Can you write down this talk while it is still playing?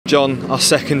John, our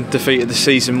second defeat of the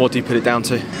season, what do you put it down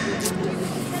to?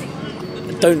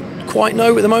 Don't quite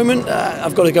know at the moment.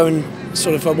 I've got to go and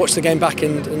sort of watch the game back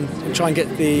and try and get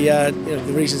the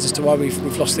the reasons as to why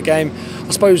we've lost the game.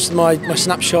 I suppose my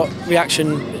snapshot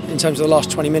reaction in terms of the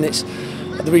last 20 minutes,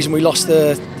 the reason we lost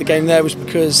the game there was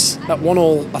because at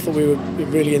 1-1 I thought we were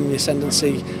really in the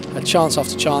ascendancy, had chance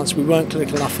after chance. We weren't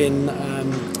clinical enough in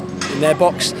their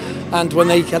box, and when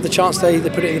they had the chance they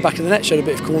put it in the back of the net, showed a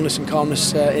bit of coolness and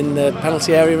calmness in the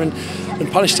penalty area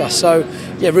and punished us. So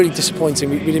yeah, really disappointing.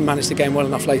 We didn't manage the game well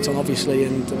enough late on, obviously,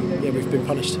 and yeah, we've been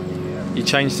punished. You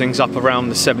changed things up around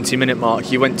the 70-minute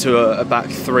mark. You went to a back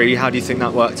three. How do you think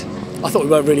that worked? I thought we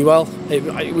worked really well.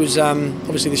 It was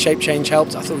obviously the shape change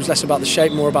helped. I thought it was less about the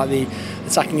shape, more about the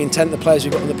attacking intent the players we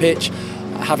got on the pitch.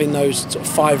 Having those sort of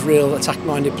 5 real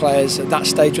attack-minded players at that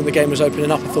stage when the game was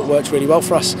opening up, I thought worked really well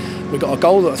for us. We got a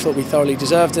goal that I thought we thoroughly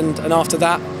deserved, and after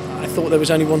that, I thought there was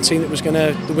only one team that was going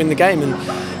to win the game, and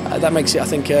that makes it, I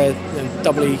think, a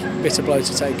doubly bitter blow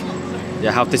to take. Yeah,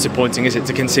 how disappointing is it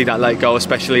to concede that late goal,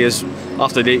 especially as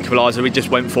after the equaliser we just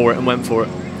went for it.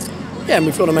 Yeah, and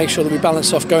we've got to make sure that we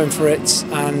balance off going for it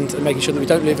and making sure that we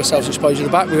don't leave ourselves exposed at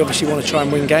the back. We obviously want to try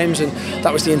and win games, and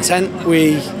that was the intent.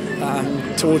 We,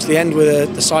 towards the end,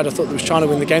 with the side I thought that was trying to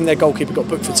win the game, their goalkeeper got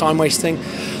booked for time wasting.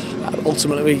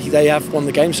 Ultimately, they have won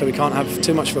the game, so we can't have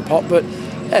too much of a pot. But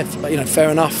yeah, fair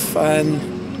enough.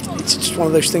 It's just one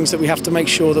of those things that we have to make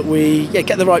sure that we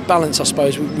get the right balance, I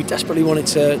suppose. We desperately wanted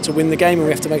to win the game, and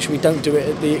we have to make sure we don't do it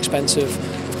at the expense of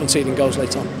conceding goals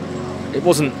late on. It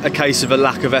wasn't a case of a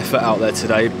lack of effort out there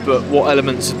today, but what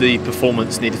elements of the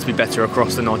performance needed to be better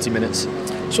across the 90 minutes?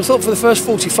 So I thought for the first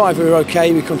 45 we were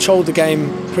okay. We controlled the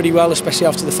game pretty well, especially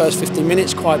after the first 15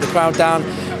 minutes, quieted the crowd down.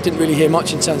 Didn't really hear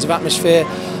much in terms of atmosphere.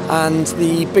 And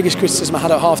the biggest criticism I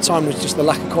had at half-time was just the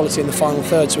lack of quality in the final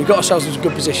third. So we got ourselves into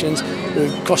good positions. We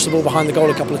crossed the ball behind the goal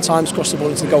a couple of times, crossed the ball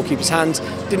into the goalkeeper's hands.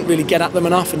 Didn't really get at them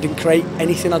enough and didn't create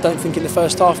anything, I don't think, in the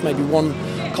first half. Maybe one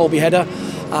Colby header.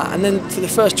 And then for the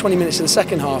first 20 minutes of the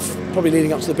second half, probably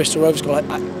leading up to the Bristol Rovers goal,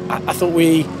 I thought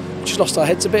we just lost our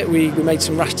heads a bit. We made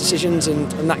some rash decisions, and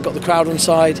that got the crowd on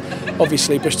side.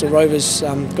 Obviously, Bristol Rovers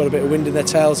got a bit of wind in their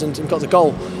tails and got the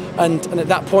goal. And at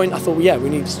that point, I thought, well, yeah, we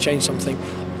needed to change something.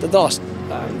 The last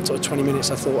sort of 20 minutes,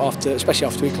 I thought, especially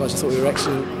after we equalised, I thought we were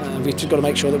excellent. We've just got to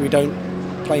make sure that we don't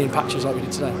play in patches like we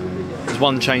did today. There's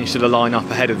one change to the line-up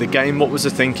ahead of the game. What was the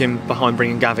thinking behind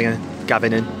bringing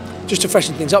Gavin in? Just to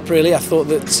freshen things up, really. I thought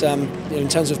that in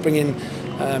terms of bringing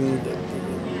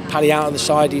Paddy out of the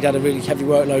side, he'd had a really heavy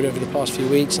workload over the past few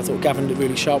weeks. I thought Gavin did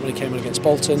really sharp when he came on against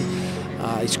Bolton.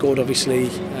 He scored obviously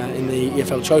in the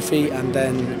EFL Trophy, and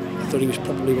then I thought he was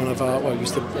probably one of our, well, he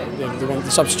was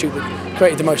the substitute that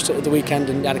created the most at the weekend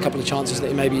and had a couple of chances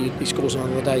that maybe he scores on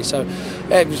another day. So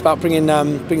it was about bringing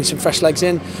some fresh legs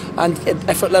in, and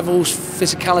effort levels,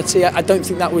 physicality. I don't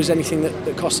think that was anything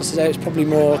that cost us today. It was probably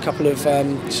more a couple of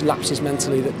lapses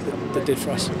mentally that did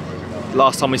for us.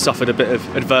 Last time we suffered a bit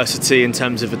of adversity in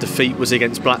terms of a defeat was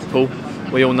against Blackpool.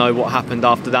 We all know what happened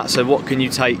after that, so what can you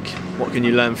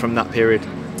learn from that period?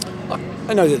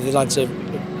 I know that the lads are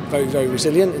very, very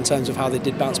resilient in terms of how they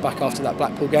did bounce back after that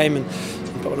Blackpool game and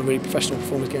put on a really professional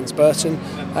performance against Burton,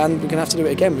 and we're going to have to do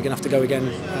it again. We're going to have to go again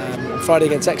on Friday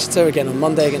against Exeter, again on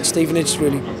Monday against Stevenage.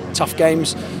 Really tough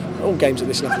games. All games at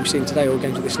this level we've seen today, all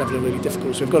games at this level are really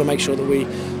difficult, so we've got to make sure that we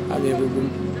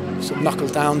sort of knuckle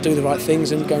down, do the right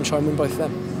things and go and try and win both of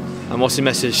them. And what's your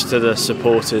message to the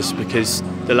supporters, because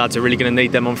the lads are really going to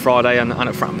need them on Friday and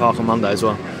at Fratton Park on Monday as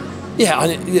well? Yeah,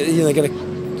 they're going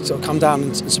to sort of come down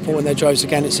and support when their drives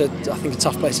again. It's I think a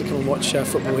tough place to come and watch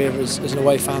football here as an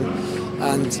away fan,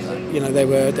 and they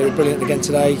were brilliant again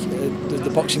today. The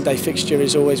Boxing Day fixture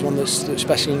is always one that's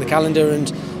special in the calendar, and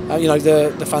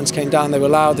the fans came down. They were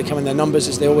loud. They come in their numbers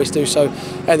as they always do. So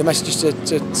the message is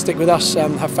to stick with us,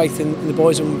 have faith in the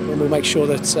boys, and we'll make sure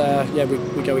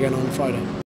that we go again on Friday.